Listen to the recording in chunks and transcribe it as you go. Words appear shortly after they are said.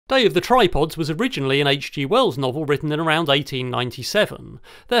Day of the Tripods was originally an H.G. Wells novel written in around 1897.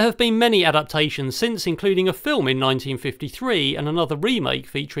 There have been many adaptations since, including a film in 1953 and another remake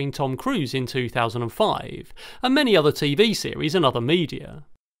featuring Tom Cruise in 2005, and many other TV series and other media.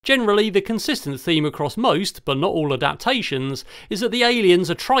 Generally, the consistent theme across most, but not all adaptations, is that the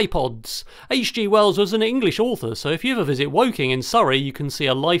aliens are tripods. H.G. Wells was an English author, so if you ever visit Woking in Surrey, you can see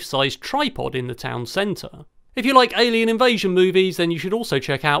a life-size tripod in the town centre. If you like alien invasion movies, then you should also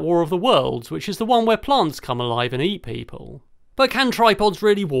check out War of the Worlds, which is the one where plants come alive and eat people. But can tripods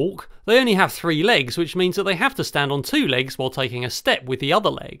really walk? They only have 3 legs, which means that they have to stand on 2 legs while taking a step with the other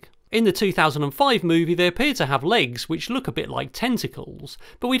leg. In the 2005 movie, they appear to have legs which look a bit like tentacles,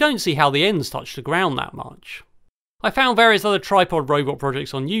 but we don't see how the ends touch the ground that much. I found various other tripod robot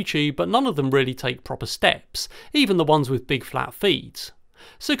projects on YouTube, but none of them really take proper steps, even the ones with big flat feet.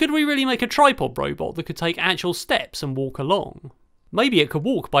 So could we really make a tripod robot that could take actual steps and walk along? Maybe it could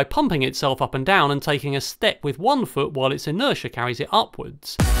walk by pumping itself up and down and taking a step with one foot while its inertia carries it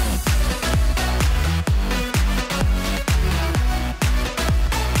upwards.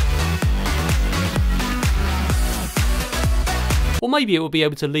 Or maybe it would be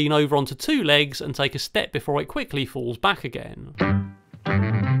able to lean over onto 2 legs and take a step before it quickly falls back again.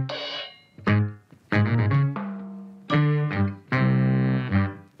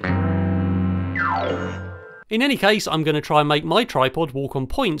 In any case, I'm going to try and make my tripod walk on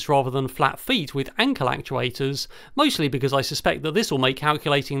points rather than flat feet with ankle actuators, mostly because I suspect that this will make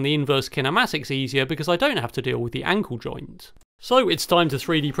calculating the inverse kinematics easier because I don't have to deal with the ankle joint. So it's time to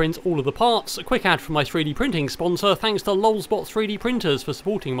 3D print all of the parts. A quick ad from my 3D printing sponsor. Thanks to Lolsbot 3D printers for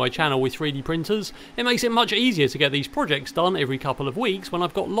supporting my channel with 3D printers. It makes it much easier to get these projects done every couple of weeks when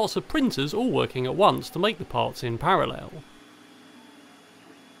I've got lots of printers all working at once to make the parts in parallel.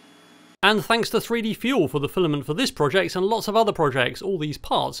 And thanks to 3D Fuel for the filament for this project and lots of other projects, all these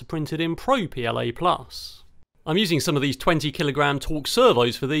parts are printed in Pro PLA+. I'm using some of these 20kg torque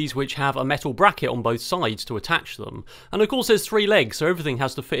servos for these, which have a metal bracket on both sides to attach them. And of course there's 3 legs, so everything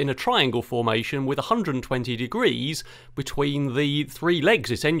has to fit in a triangle formation with 120 degrees between the 3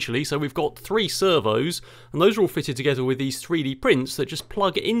 legs essentially. So we've got 3 servos, and those are all fitted together with these 3D prints that just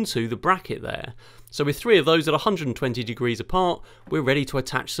plug into the bracket there. So with 3 of those at 120 degrees apart, we're ready to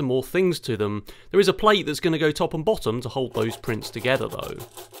attach some more things to them. There is a plate that's going to go top and bottom to hold those prints together though.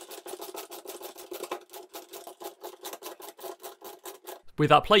 With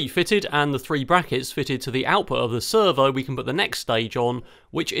that plate fitted and the 3 brackets fitted to the output of the servo, we can put the next stage on,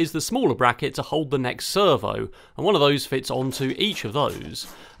 which is the smaller bracket to hold the next servo, and one of those fits onto each of those.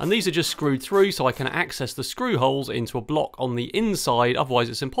 And these are just screwed through so I can access the screw holes into a block on the inside, otherwise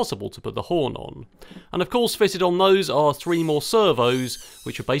it's impossible to put the horn on. And of course fitted on those are 3 more servos,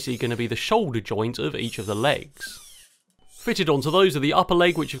 which are basically going to be the shoulder joint of each of the legs. Fitted onto those are the upper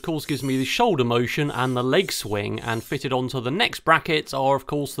leg, which of course gives me the shoulder motion and the leg swing, and fitted onto the next brackets are of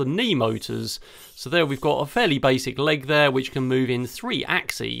course the knee motors. So there we've got a fairly basic leg there which can move in 3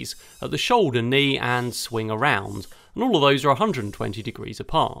 axes at the shoulder, knee and swing around, and all of those are 120 degrees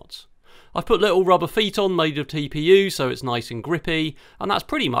apart. I've put little rubber feet on made of TPU so it's nice and grippy, and that's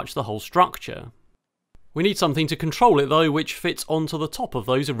pretty much the whole structure. We need something to control it though, which fits onto the top of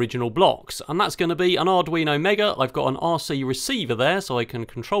those original blocks, and that's going to be an Arduino Mega. I've got an RC receiver there so I can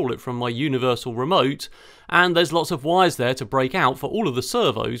control it from my universal remote, and there's lots of wires there to break out for all of the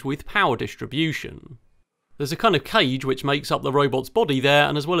servos with power distribution. There's a kind of cage which makes up the robot's body there,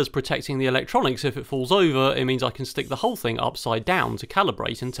 and as well as protecting the electronics if it falls over, it means I can stick the whole thing upside down to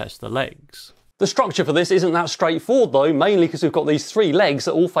calibrate and test the legs. The structure for this isn't that straightforward though, mainly because we've got these 3 legs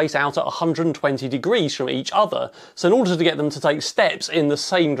that all face out at 120 degrees from each other. So in order to get them to take steps in the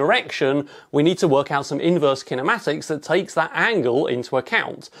same direction, we need to work out some inverse kinematics that takes that angle into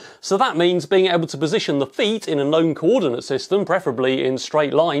account. So that means being able to position the feet in a known coordinate system, preferably in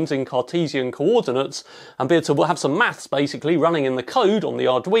straight lines in Cartesian coordinates, and be able to have some maths basically running in the code on the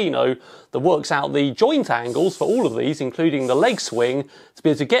Arduino that works out the joint angles for all of these, including the leg swing, to be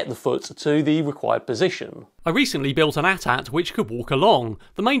able to get the foot to the required position. I recently built an AT-AT which could walk along.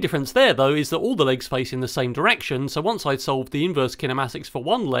 The main difference there though is that all the legs face in the same direction, so once I'd solved the inverse kinematics for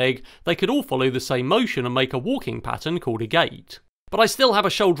one leg, they could all follow the same motion and make a walking pattern called a gait. But I still have a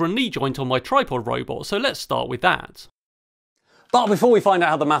shoulder and knee joint on my tripod robot, so let's start with that. But before we find out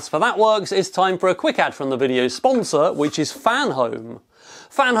how the maths for that works, it's time for a quick ad from the video's sponsor, which is FanHome.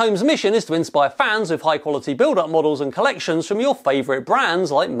 FanHome's mission is to inspire fans with high-quality build-up models and collections from your favourite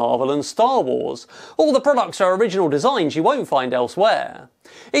brands like Marvel and Star Wars. All the products are original designs you won't find elsewhere.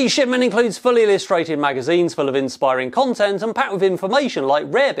 Each shipment includes fully illustrated magazines full of inspiring content and packed with information like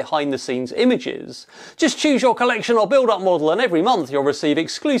rare behind-the-scenes images. Just choose your collection or build-up model and every month you'll receive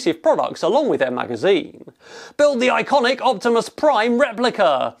exclusive products along with their magazine. Build the iconic Optimus Prime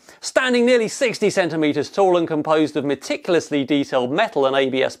replica! Standing nearly 60 centimeters tall and composed of meticulously detailed metal and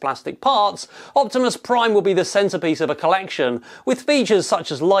ABS plastic parts, Optimus Prime will be the centerpiece of a collection, with features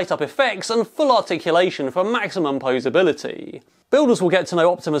such as light-up effects and full articulation for maximum posability. Builders will get to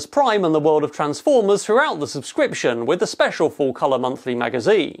know Optimus Prime and the world of Transformers throughout the subscription, with the special full-colour monthly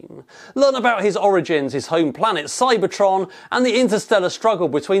magazine. Learn about his origins, his home planet Cybertron, and the interstellar struggle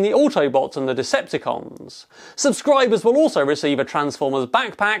between the Autobots and the Decepticons. Subscribers will also receive a Transformers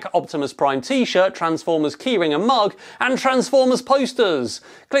backpack, Optimus Prime t-shirt, Transformers keyring and mug, and Transformers posters.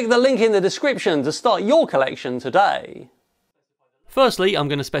 Click the link in the description to start your collection today. Firstly, I'm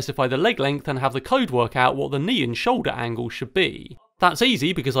going to specify the leg length and have the code work out what the knee and shoulder angle should be. That's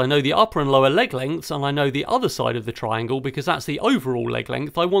easy because I know the upper and lower leg lengths, and I know the other side of the triangle because that's the overall leg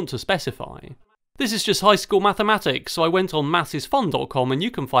length I want to specify. This is just high school mathematics, so I went on mathsisfun.com and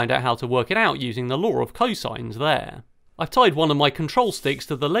you can find out how to work it out using the law of cosines there. I've tied one of my control sticks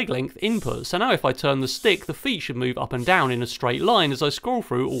to the leg length input, so now if I turn the stick, the feet should move up and down in a straight line as I scroll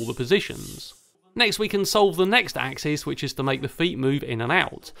through all the positions. Next we can solve the next axis, which is to make the feet move in and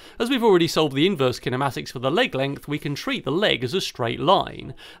out. As we've already solved the inverse kinematics for the leg length, we can treat the leg as a straight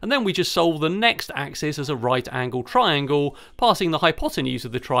line, and then we just solve the next axis as a right angle triangle, passing the hypotenuse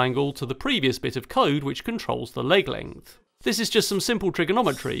of the triangle to the previous bit of code which controls the leg length. This is just some simple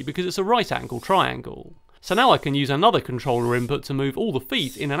trigonometry because it's a right angle triangle. So now I can use another controller input to move all the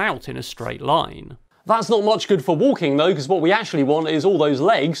feet in and out in a straight line. That's not much good for walking though, because what we actually want is all those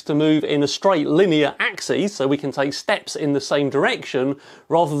legs to move in a straight linear axis so we can take steps in the same direction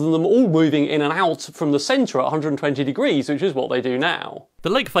rather than them all moving in and out from the centre at 120 degrees, which is what they do now.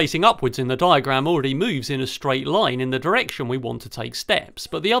 The leg facing upwards in the diagram already moves in a straight line in the direction we want to take steps,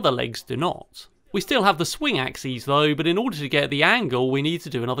 but the other legs do not. We still have the swing axes though, but in order to get the angle we need to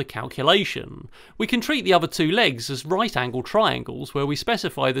do another calculation. We can treat the other two legs as right angle triangles where we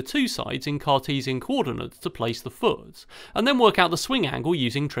specify the two sides in Cartesian coordinates to place the foot, and then work out the swing angle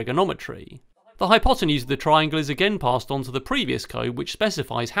using trigonometry. The hypotenuse of the triangle is again passed on to the previous code which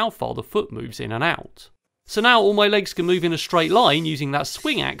specifies how far the foot moves in and out. So now all my legs can move in a straight line using that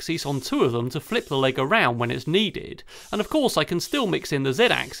swing axis on two of them to flip the leg around when it's needed, and of course I can still mix in the Z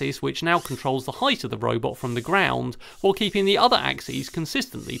axis which now controls the height of the robot from the ground, while keeping the other axes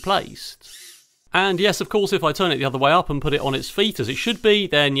consistently placed. And yes, of course, if I turn it the other way up and put it on its feet as it should be,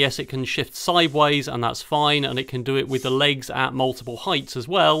 then yes, it can shift sideways and that's fine, and it can do it with the legs at multiple heights as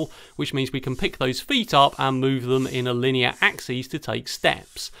well, which means we can pick those feet up and move them in a linear axis to take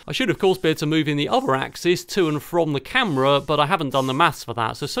steps. I should of course be able to move in the other axis to and from the camera, but I haven't done the maths for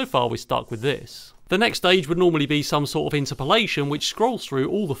that, so far we're stuck with this. The next stage would normally be some sort of interpolation which scrolls through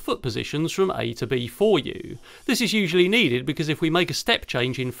all the foot positions from A to B for you. This is usually needed because if we make a step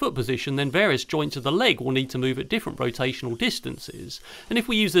change in foot position, then various joints of the leg will need to move at different rotational distances, and if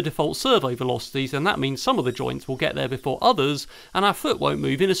we use the default servo velocities, then that means some of the joints will get there before others and our foot won't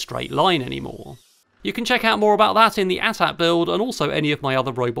move in a straight line anymore. You can check out more about that in the ATAP build and also any of my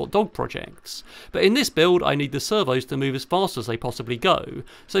other robot dog projects. But in this build I need the servos to move as fast as they possibly go,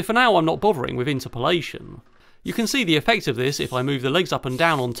 so for now I'm not bothering with interpolation. You can see the effect of this if I move the legs up and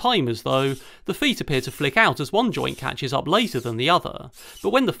down on timers though. The feet appear to flick out as one joint catches up later than the other, but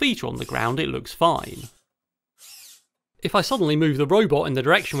when the feet are on the ground it looks fine. If I suddenly move the robot in the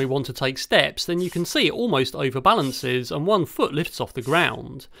direction we want to take steps, then you can see it almost overbalances and one foot lifts off the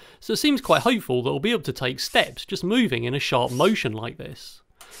ground. So it seems quite hopeful that we'll be able to take steps just moving in a sharp motion like this.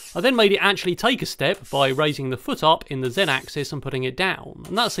 I then made it actually take a step by raising the foot up in the Z axis and putting it down,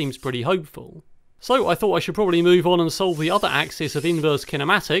 and that seems pretty hopeful. So I thought I should probably move on and solve the other axis of inverse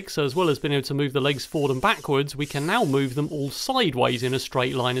kinematics. As well as being able to move the legs forward and backwards, we can now move them all sideways in a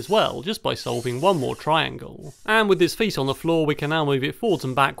straight line as well, just by solving one more triangle. And with this feet on the floor, we can now move it forwards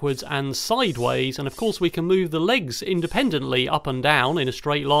and backwards and sideways, and of course we can move the legs independently up and down in a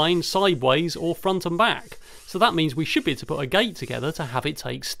straight line, sideways or front and back. So that means we should be able to put a gait together to have it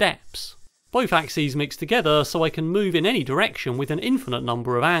take steps. Both axes mix together so I can move in any direction with an infinite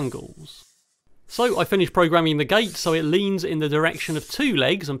number of angles. So I finished programming the gait so it leans in the direction of two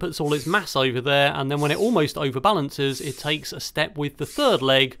legs and puts all its mass over there, and then when it almost overbalances it takes a step with the third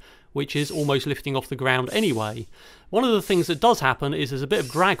leg, which is almost lifting off the ground anyway. One of the things that does happen is there's a bit of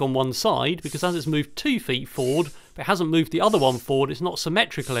drag on one side, because as it's moved 2 feet forward, but it hasn't moved the other one forward, it's not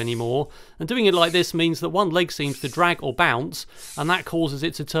symmetrical anymore, and doing it like this means that one leg seems to drag or bounce, and that causes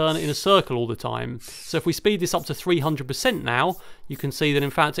it to turn in a circle all the time. So if we speed this up to 300% now, you can see that in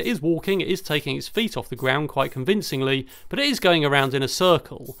fact it is walking, it is taking its feet off the ground quite convincingly, but it is going around in a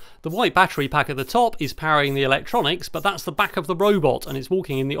circle. The white battery pack at the top is powering the electronics, but that's the back of the robot, and it's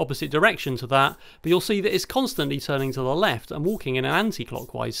walking in the opposite direction to that, but you'll see that it's constantly turning to the left and walking in an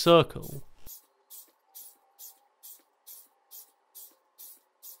anti-clockwise circle.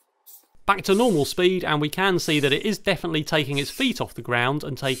 Back to normal speed, and we can see that it is definitely taking its feet off the ground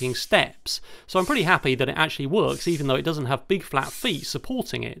and taking steps. So I'm pretty happy that it actually works, even though it doesn't have big flat feet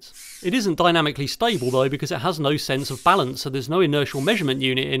supporting it. It isn't dynamically stable though, because it has no sense of balance, so there's no inertial measurement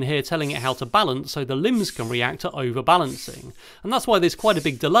unit in here telling it how to balance, so the limbs can react to overbalancing. And that's why there's quite a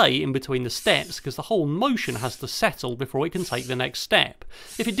big delay in between the steps, because the whole motion has to settle before it can take the next step.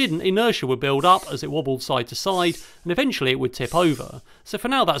 If it didn't, inertia would build up as it wobbled side to side, and eventually it would tip over. So for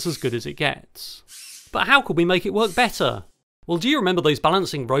now that's as good as it gets. But how could we make it work better? Well, do you remember those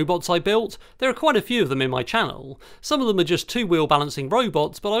balancing robots I built? There are quite a few of them in my channel. Some of them are just two-wheel balancing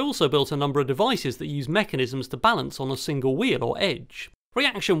robots, but I also built a number of devices that use mechanisms to balance on a single wheel or edge.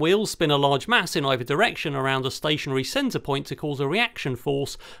 Reaction wheels spin a large mass in either direction around a stationary centre point to cause a reaction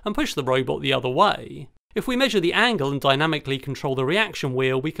force and push the robot the other way. If we measure the angle and dynamically control the reaction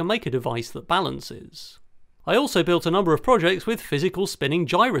wheel, we can make a device that balances. I also built a number of projects with physical spinning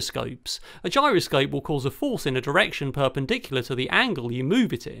gyroscopes. A gyroscope will cause a force in a direction perpendicular to the angle you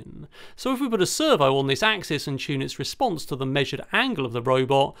move it in. So if we put a servo on this axis and tune its response to the measured angle of the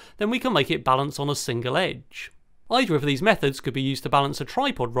robot, then we can make it balance on a single edge. Either of these methods could be used to balance a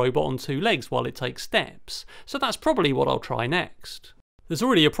tripod robot on 2 legs while it takes steps, so that's probably what I'll try next. There's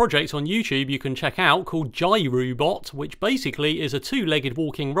already a project on YouTube you can check out called Gyrobot, which basically is a 2-legged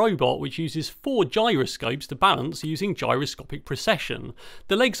walking robot which uses 4 gyroscopes to balance using gyroscopic precession.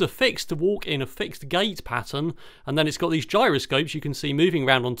 The legs are fixed to walk in a fixed gait pattern, and then it's got these gyroscopes you can see moving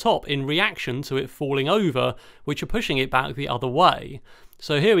around on top in reaction to it falling over, which are pushing it back the other way.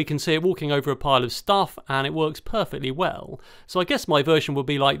 So here we can see it walking over a pile of stuff, and it works perfectly well. So I guess my version would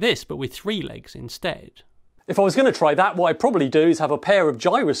be like this, but with 3 legs instead. If I was going to try that, what I'd probably do is have a pair of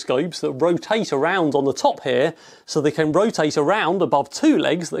gyroscopes that rotate around on the top here, so they can rotate around above 2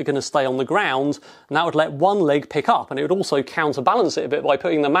 legs that are going to stay on the ground, and that would let 1 leg pick up, and it would also counterbalance it a bit by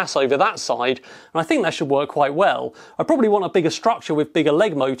putting the mass over that side, and I think that should work quite well. I probably want a bigger structure with bigger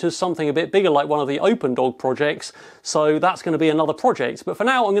leg motors, something a bit bigger like one of the Open Dog projects, so that's going to be another project. But for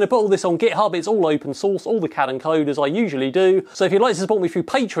now, I'm going to put all this on GitHub. It's all open source, all the CAD and code as I usually do, so if you'd like to support me through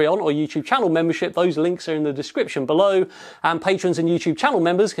Patreon or YouTube channel membership, those links are in the description below, and patrons and YouTube channel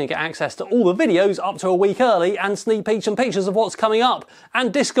members can get access to all the videos up to a week early and sneak peeks and pictures of what's coming up,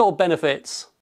 and Discord benefits.